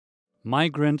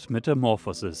MyGrant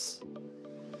Metamorphosis.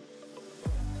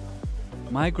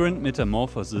 MyGrant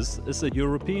Metamorphosis is a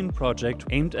European project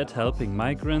aimed at helping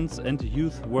migrants and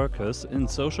youth workers in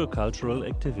social-cultural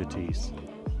activities.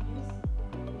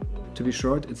 To be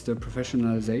short, it's the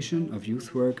professionalization of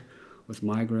youth work with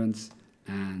migrants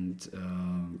and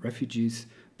refugees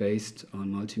based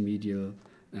on multimedia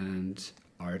and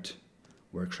art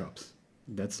workshops.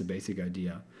 That's the basic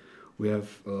idea. We have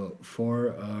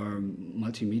 4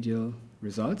 multimedia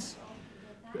results,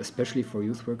 especially for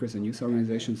youth workers and youth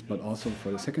organizations, but also for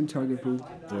the second target group,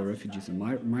 the refugees and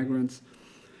migrants.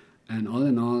 And all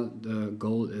in all, the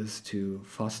goal is to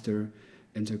foster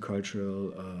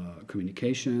intercultural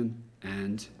communication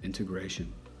and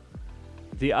integration.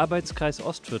 The Arbeitskreis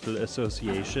Ostviertel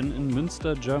Association in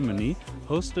Münster, Germany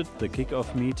hosted the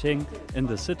Kickoff meeting in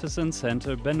the Citizen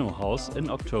Center Bennohaus in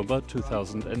October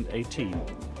 2018.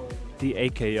 The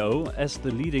AKO, as the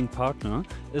leading partner,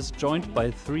 is joined by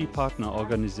 3 partner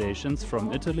organizations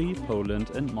from Italy,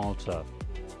 Poland and Malta.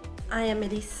 I am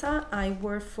Elissa. I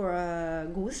work for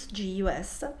GUS,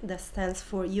 GUS, that stands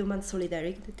for Human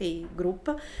Solidarity Group,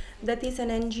 that is an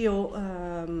NGO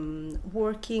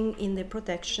working in the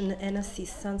protection and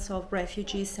assistance of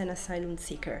refugees and asylum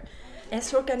seekers.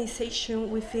 As an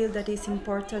organization, we feel that it's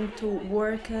important to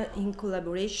work in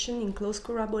collaboration, in close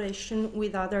collaboration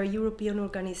with other European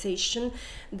organizations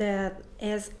that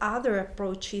has other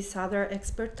approaches, other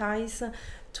expertise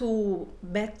to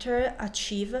better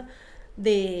achieve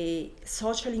the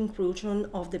social inclusion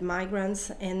of the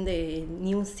migrants and the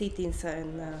new citizens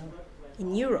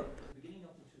in Europe.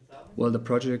 Well, the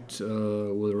project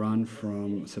will run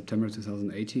from September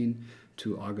 2018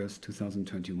 to August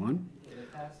 2021.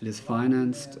 It is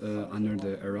financed under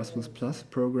the Erasmus Plus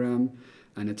program,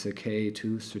 and it's a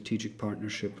K2 strategic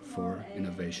partnership for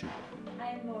innovation.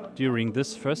 During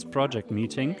this first project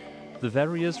meeting, the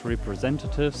various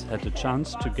representatives had a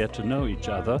chance to get to know each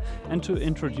other and to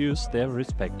introduce their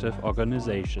respective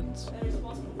organizations.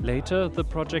 Later, the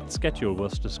project schedule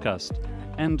was discussed,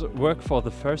 and work for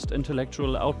the first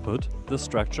intellectual output, the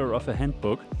structure of a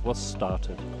handbook, was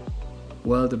started.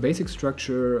 Well, the basic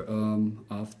structure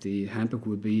of the handbook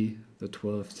would be the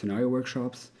 12 scenario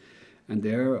workshops, and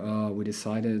there we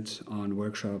decided on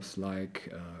workshops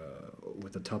like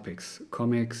with the topics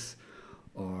comics,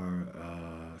 or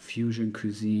fusion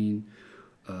cuisine,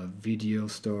 video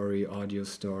story, audio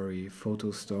story, photo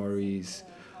stories.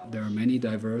 There are many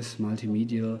diverse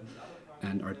multimedia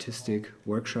and artistic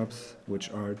workshops which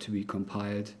are to be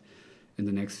compiled in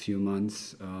the next few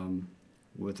months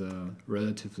with a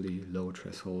relatively low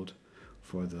threshold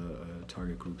for the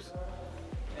target groups.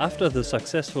 After the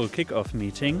successful kick-off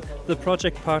meeting, the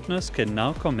project partners can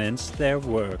now commence their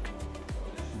work.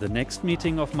 The next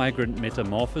meeting of MyGrant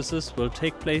Metamorphosis will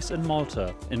take place in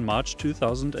Malta in March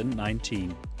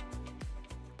 2019.